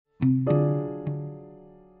Hey,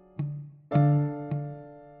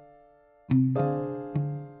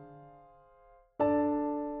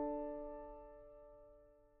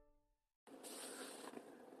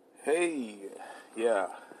 yeah.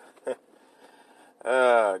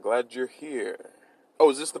 Glad you're here.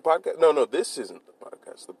 Oh, is this the podcast? No, this isn't the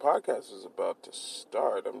podcast. The podcast is about to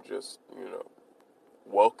start. I'm just,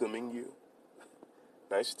 welcoming you.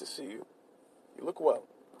 Nice to see you. You look well.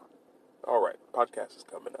 All right, podcast is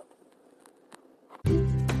coming up.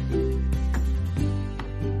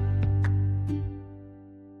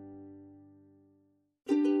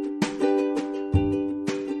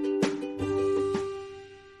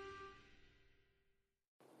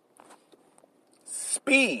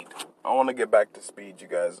 Speed. I want to get back to speed, you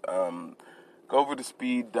guys. Go over to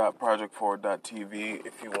speed.project4.tv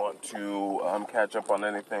if you want to catch up on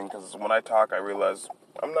anything, because when I talk, I realize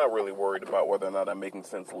I'm not really worried about whether or not I'm making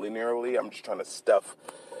sense linearly. I'm just trying to stuff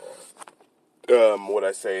what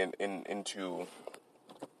I say into...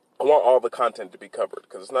 I want all the content to be covered,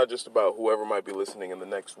 because it's not just about whoever might be listening in the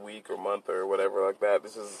next week or month or whatever like that.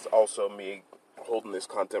 This is also me holding this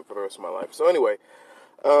content for the rest of my life. So anyway,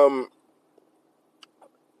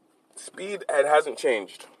 speed, it hasn't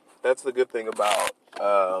changed. That's the good thing about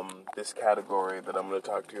this category that I'm going to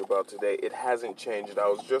talk to you about today. It hasn't changed.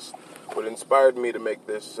 What inspired me to make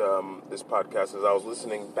this podcast is I was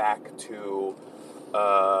listening back to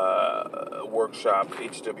workshop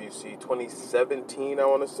HWC 2017, I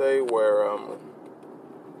want to say, where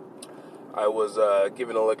I was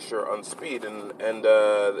giving a lecture on speed, and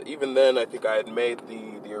even then I think I had made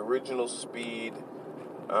the original speed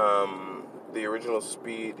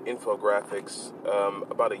infographics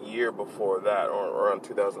about a year before that, or around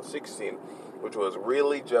 2016, which was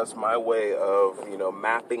really just my way of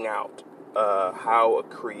mapping out how a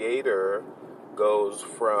creator goes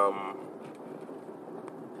from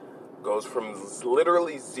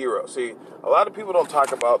literally zero. See, a lot of people don't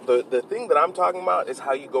talk about the thing that I'm talking about is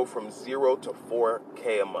how you go from 0 to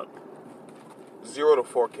 4K a month. 0 to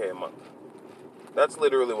 4K a month. That's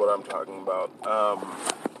literally what I'm talking about.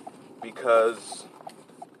 Because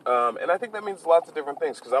and I think that means lots of different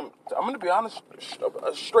things, because I'm going to be honest,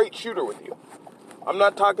 a straight shooter with you. I'm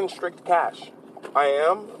not talking strict cash.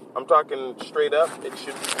 I'm talking straight up. It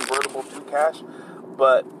should be convertible to cash.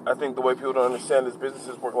 But I think the way people don't understand is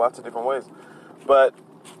businesses work lots of different ways. But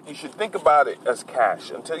you should think about it as cash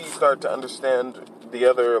until you start to understand the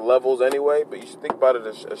other levels anyway. But you should think about it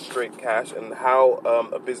as straight cash and how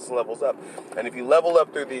a business levels up. And if you level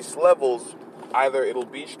up through these levels, either it'll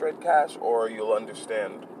be straight cash or you'll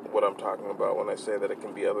understand what I'm talking about when I say that it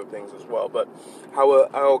can be other things as well. But how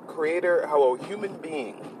a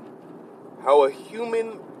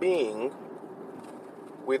human being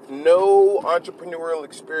with no entrepreneurial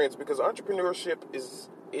experience, because entrepreneurship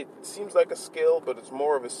it seems like a skill, but it's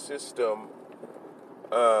more of a system.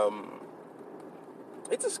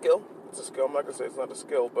 It's a skill. I'm not going to say it's not a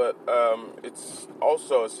skill, but it's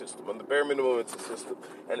also a system. On the bare minimum, it's a system.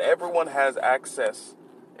 And everyone has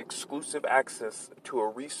exclusive access to a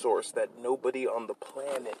resource that nobody on the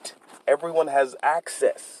planet, everyone has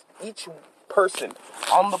access. Each person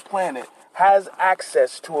on the planet has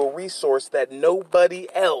access to a resource that nobody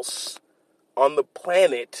else on the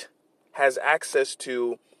planet has access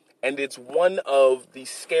to, and it's one of the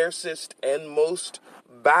scarcest and most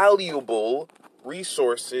valuable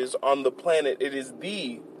resources on the planet. It is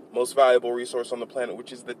the most valuable resource on the planet,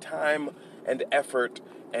 which is the time and effort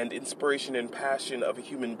and inspiration and passion of a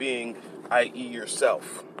human being, i.e.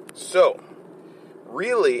 yourself. So,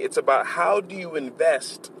 really, it's about how do you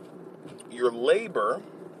invest your labor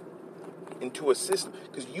into a system,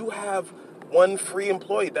 because you have one free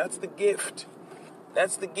employee. That's the gift.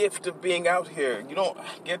 That's the gift of being out here. You don't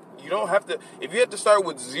have to, if you had to start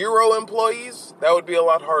with 0 employees, that would be a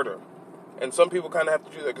lot harder. And some people kind of have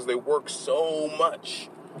to do that because they work so much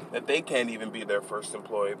that they can't even be their first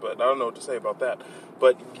employee. But I don't know what to say about that.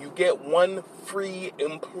 But you get one free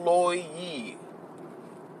employee.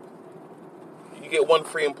 You get one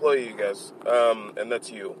free employee, you guys. And that's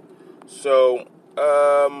you. So,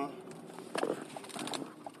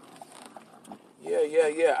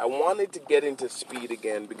 Yeah. I wanted to get into speed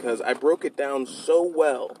again because I broke it down so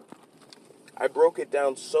well. I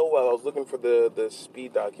was looking for the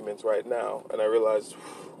speed documents right now, and I realized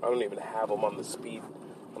I don't even have them on the speed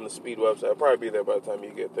website. I'll probably be there by the time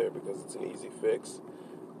you get there because it's an easy fix.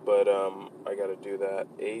 But I got to do that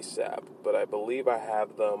ASAP. But I believe I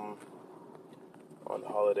have them on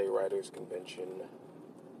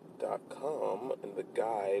HolidayWritersConvention.com in the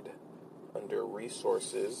guide under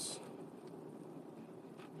resources.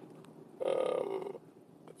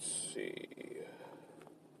 Let's see.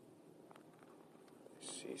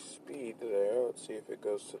 speed there. Let's see if it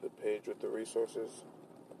goes to the page with the resources.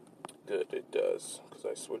 Good, it does, because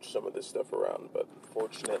I switched some of this stuff around, but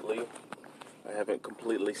fortunately, I haven't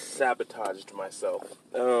completely sabotaged myself.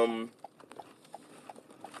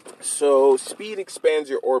 So speed expands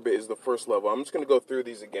your orbit is the first level. I'm just going to go through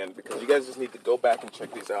these again because you guys just need to go back and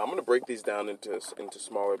check these out. I'm going to break these down into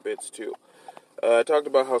smaller bits too. I talked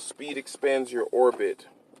about how speed expands your orbit.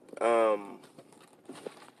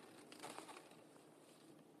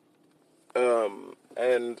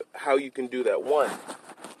 And how you can do that. One,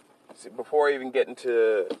 see, before I even get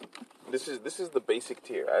into this is the basic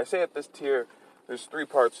tier. I say at this tier, there's three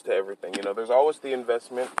parts to everything. You know, there's always the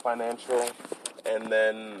investment, financial, and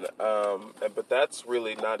then, but that's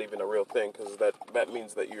really not even a real thing because that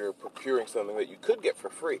means that you're procuring something that you could get for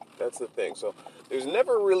free. That's the thing. So there's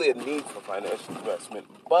never really a need for financial investment,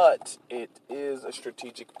 but it is a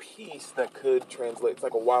strategic piece that could translate. It's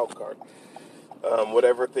like a wild card.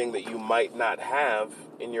 Whatever thing that you might not have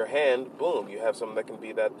in your hand, boom, you have something that can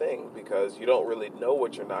be that thing because you don't really know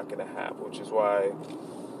what you're not going to have, which is why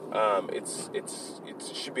it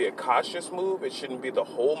should be a cautious move. It shouldn't be the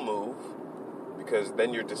whole move because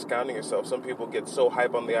then you're discounting yourself. Some people get so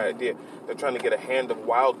hype on the idea. They're trying to get a hand of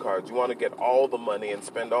wild cards. You want to get all the money and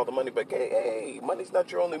spend all the money, but hey, money's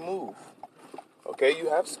not your only move. Okay, you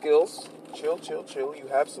have skills. Chill. You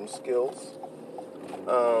have some skills.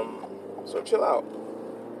 So chill out.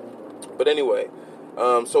 But anyway,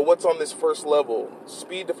 so what's on this first level?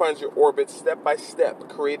 Speed defines your orbit step by step,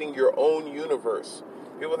 creating your own universe.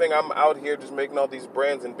 People think I'm out here just making all these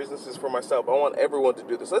brands and businesses for myself. I want everyone to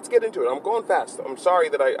do this. Let's get into it. I'm going fast. I'm sorry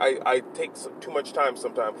that I take too much time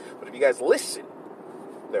sometimes. But if you guys listen,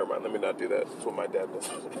 never mind. Let me not do that. That's what my dad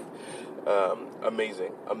does.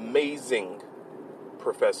 Amazing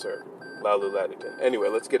Professor Lalu Laddington. Anyway,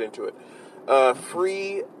 let's get into it. On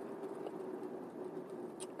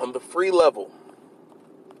the free level.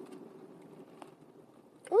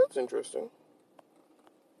 Oh, that's interesting.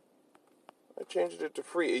 I changed it to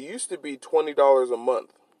free. It used to be $20 a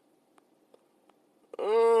month.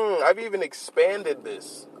 I've even expanded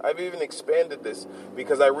this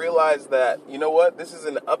because I realized that, you know what? This is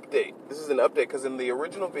an update because in the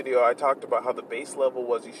original video I talked about how the base level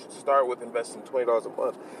was you should start with investing $20 a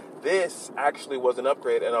month. This actually was an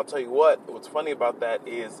upgrade, and I'll tell you what's funny about that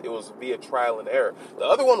is it was via trial and error. The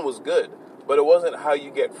other one was good, but it wasn't how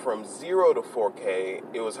you get from 0 to 4K.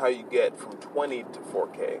 It was how you get from 20 to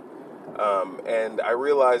 4K. And I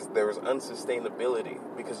realized there was unsustainability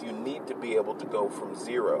because you need to be able to go from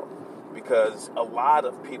 0 because a lot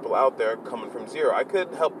of people out there are coming from 0. I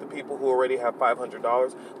could help the people who already have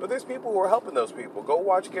 $500, but there's people who are helping those people. Go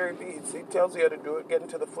watch Gary Vee. He tells you how to do it. Get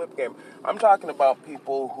into the flip game. I'm talking about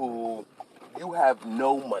people who you have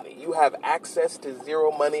no money. You have access to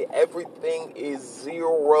zero money. Everything is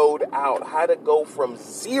zeroed out. How to go from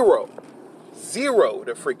zero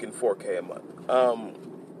to freaking 4K a month.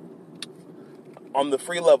 On the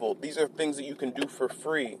free level, these are things that you can do for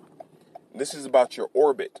free. This is about your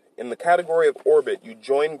orbit. In the category of orbit, you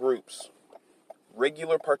join groups,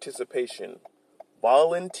 regular participation,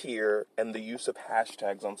 volunteer, and the use of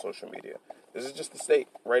hashtags on social media. This is just the state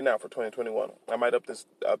right now for 2021. I might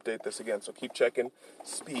update this again, so keep checking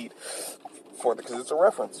speed because it's a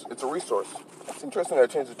reference. It's a resource. It's interesting I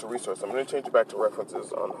changed it to resource. I'm going to change it back to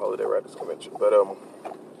references on Holiday Writers Convention. But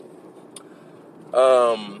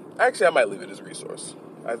actually, I might leave it as a resource.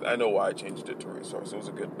 I know why I changed it to a resource. It was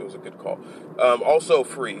a good call. Also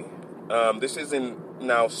free. This is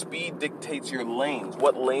now speed dictates your lanes.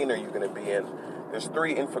 What lane are you going to be in? There's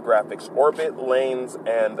 3 infographics: orbit, lanes,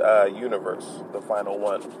 and universe, the final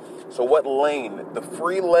one. So what lane? The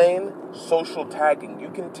free lane, social tagging. You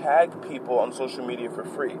can tag people on social media for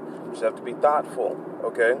free. You just have to be thoughtful,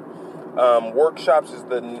 okay? Workshops is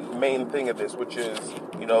the main thing of this, which is,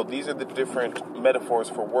 these are the different metaphors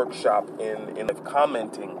for workshop in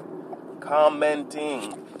commenting.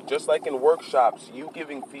 Just like in workshops, you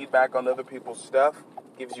giving feedback on other people's stuff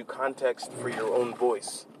gives you context for your own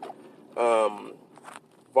voice.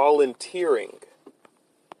 Volunteering.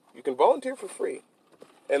 You can volunteer for free.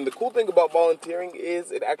 And the cool thing about volunteering is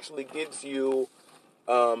it actually gives you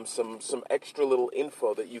some extra little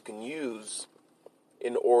info that you can use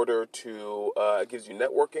in order to, it gives you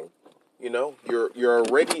networking. You're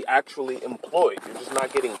already actually employed. You're just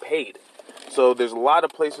not getting paid. So there's a lot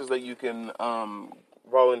of places that you can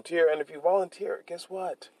volunteer. And if you volunteer, guess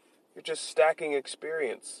what? You're just stacking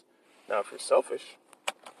experience. Now, if you're selfish,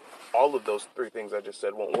 all of those 3 things I just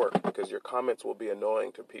said won't work because your comments will be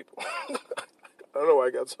annoying to people. I don't know why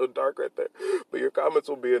I got so dark right there. But your comments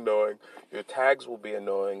will be annoying, your tags will be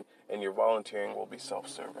annoying, and your volunteering will be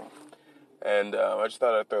self-serving. And I just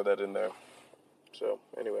thought I'd throw that in there. So,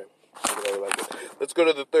 anyway, I really like it. Let's go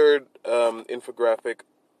to the third infographic.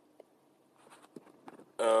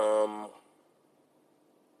 And,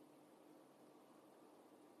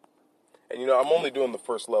 I'm only doing the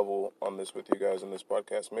first level on this with you guys in this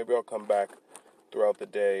podcast. Maybe I'll come back throughout the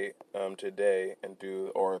day today and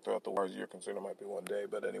or throughout the as you're concerned, it might be one day.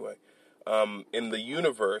 But anyway, in the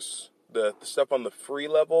universe, the stuff on the free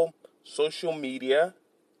level, social media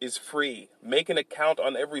is free. Make an account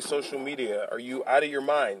on every social media. Are you out of your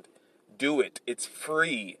mind? Do it. It's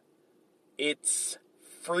free. It's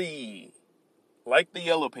free. Like the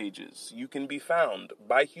Yellow Pages, you can be found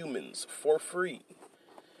by humans for free.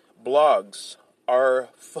 Blogs are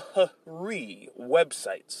free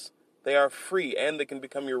websites. They are free, and they can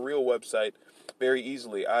become your real website very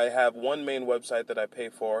easily. I have one main website that I pay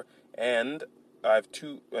for, and I have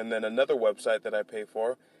two, and then another website that I pay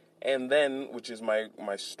for, and then, which is my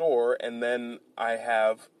store, and then I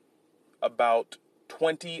have about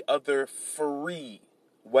 20 other free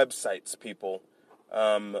websites, people.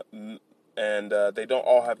 And they don't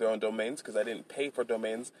all have their own domains because I didn't pay for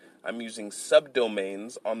domains. I'm using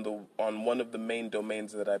subdomains on one of the main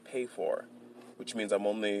domains that I pay for, which means I'm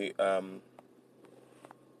only. But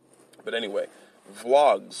anyway,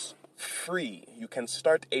 vlogs free. You can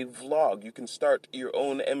start a vlog. You can start your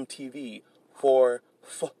own MTV for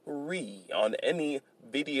free on any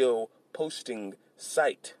video posting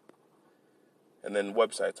site. And then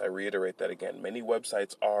websites. I reiterate that again. Many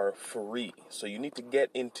websites are free, so you need to get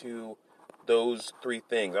into those three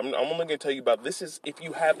things. I'm only going to tell you about this is if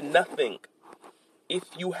you have nothing. If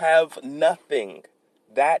you have nothing,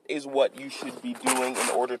 that is what you should be doing in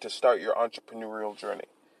order to start your entrepreneurial journey.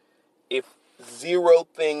 If zero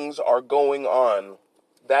things are going on,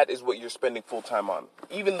 that is what you're spending full time on.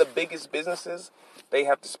 Even the biggest businesses, they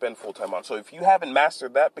have to spend full time on. So if you haven't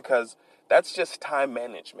mastered that, because that's just time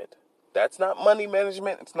management. That's not money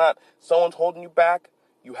management. It's not someone's holding you back.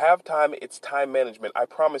 You have time. It's time management. I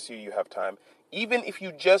promise you have time. Even if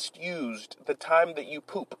you just used the time that you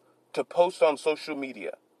poop to post on social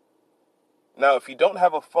media. Now, if you don't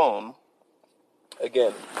have a phone,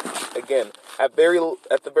 again, at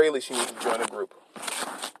the very least, you need to join a group.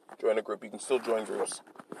 Join a group. You can still join groups.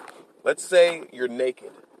 Let's say you're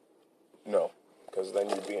naked. No, because then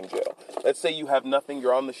you'd be in jail. Let's say you have nothing.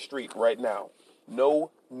 You're on the street right now.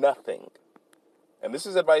 No, nothing. And this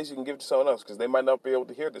is advice you can give to someone else because they might not be able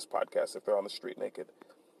to hear this podcast if they're on the street naked.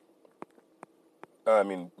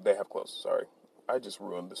 They have clothes. Sorry. I just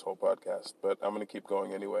ruined this whole podcast, but I'm going to keep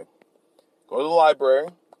going anyway. Go to the library.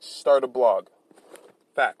 Start a blog.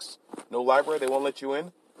 Facts. No library, they won't let you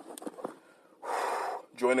in.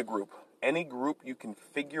 Join a group. Any group you can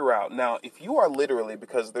figure out. Now, if you are literally,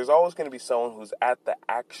 because there's always going to be someone who's at the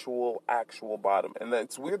actual bottom. And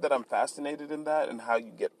it's weird that I'm fascinated in that and how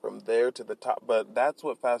you get from there to the top. But that's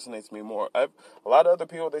what fascinates me more. A lot of other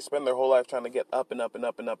people, they spend their whole life trying to get up and up and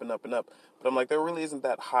up and up and up and up. But I'm like, there really isn't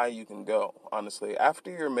that high you can go, honestly.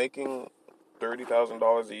 After you're making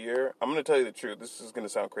 $30,000 a year, I'm going to tell you the truth. This is going to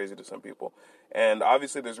sound crazy to some people. And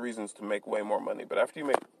obviously there's reasons to make way more money. But after you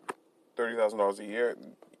make $30,000 a year,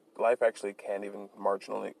 life actually can't even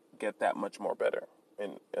marginally get that much more better.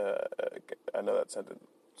 And I know that sentence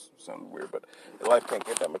sounded weird, but life can't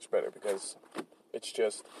get that much better because it's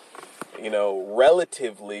just,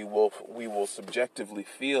 relatively we will subjectively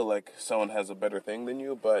feel like someone has a better thing than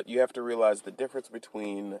you, but you have to realize the difference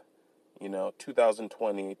between,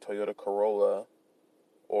 2020 Toyota Corolla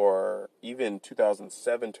or even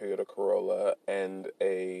 2007 Toyota Corolla and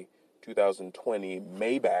a 2020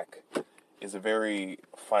 Maybach is a very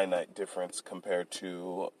finite difference compared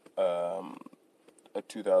to a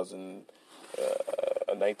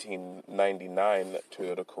 1999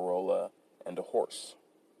 Toyota Corolla and a horse,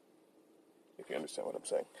 if you understand what I'm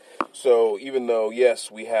saying. So even though,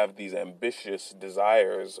 yes, we have these ambitious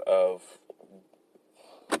desires of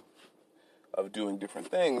doing different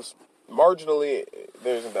things, marginally,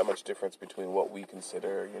 there isn't that much difference between what we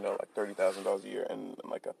consider, like $30,000 a year and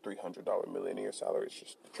like a $300 million a year salary. It's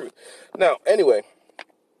just the truth. Now, anyway,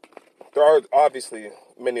 there are obviously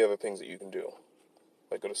many other things that you can do,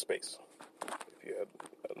 like go to space if you had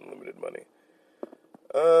unlimited money.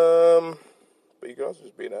 But you can also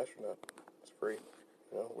just be an astronaut. It's free.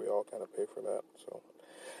 We all kind of pay for that. So,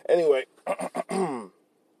 anyway.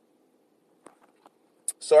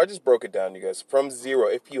 So I just broke it down, you guys, from zero.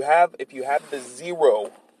 If you have the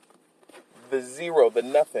zero, the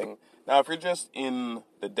nothing. Now, if you're just in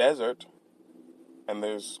the desert and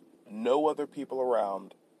there's no other people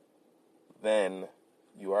around, then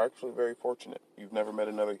you are actually very fortunate. You've never met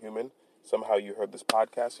another human. Somehow you heard this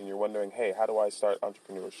podcast and you're wondering, hey, how do I start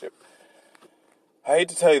entrepreneurship? I hate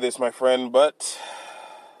to tell you this, my friend, but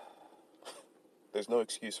there's no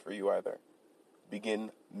excuse for you either.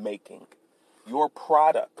 Begin making your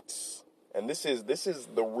products. And this is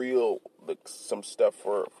the real, some stuff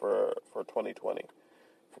for 2020.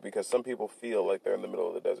 Because some people feel like they're in the middle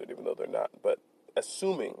of the desert even though they're not. But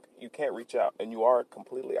assuming you can't reach out and you are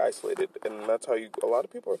completely isolated, and that's how a lot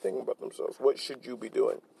of people are thinking about themselves. What should you be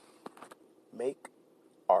doing? Make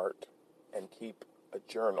art and keep a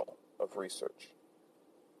journal of research.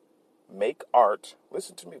 Make art.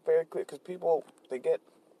 Listen to me very quick, because people, they get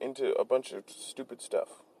into a bunch of stupid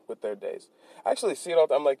stuff with their days. I actually see it all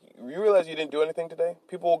the time. I'm like, you realize you didn't do anything today?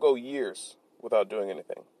 People will go years without doing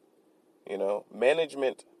anything.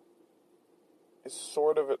 Management is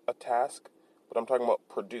sort of a task, but I'm talking about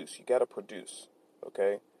produce. You got to produce,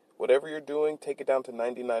 okay? Whatever you're doing, take it down to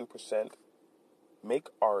 99%. Make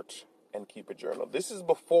art and keep a journal. This is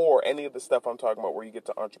before any of the stuff I'm talking about where you get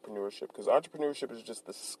to entrepreneurship, because entrepreneurship is just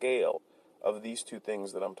the scale of these two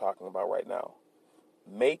things that I'm talking about right now.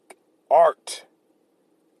 Make art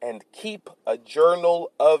and keep a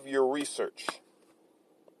journal of your research.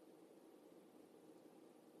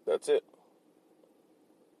 That's it.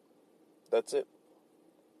 That's it.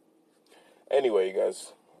 Anyway, you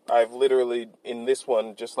guys, I've literally, in this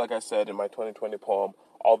one, just like I said in my 2020 poem,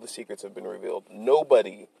 all the secrets have been revealed.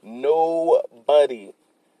 Nobody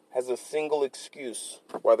has a single excuse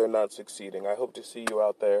why they're not succeeding. I hope to see you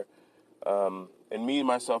out there, and me and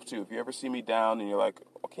myself too. If you ever see me down and you're like,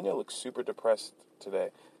 oh, Kenyo looks super depressed today.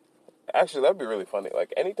 Actually, that'd be really funny.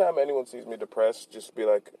 Like, anytime anyone sees me depressed, just be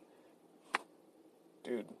like,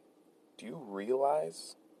 dude, do you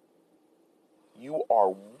realize you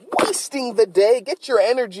are wasting the day? Get your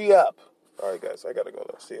energy up. All right, guys, I gotta go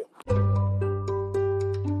now. See you.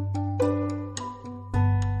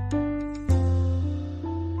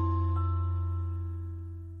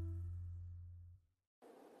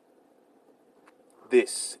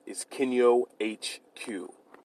 This is Kenyo HQ.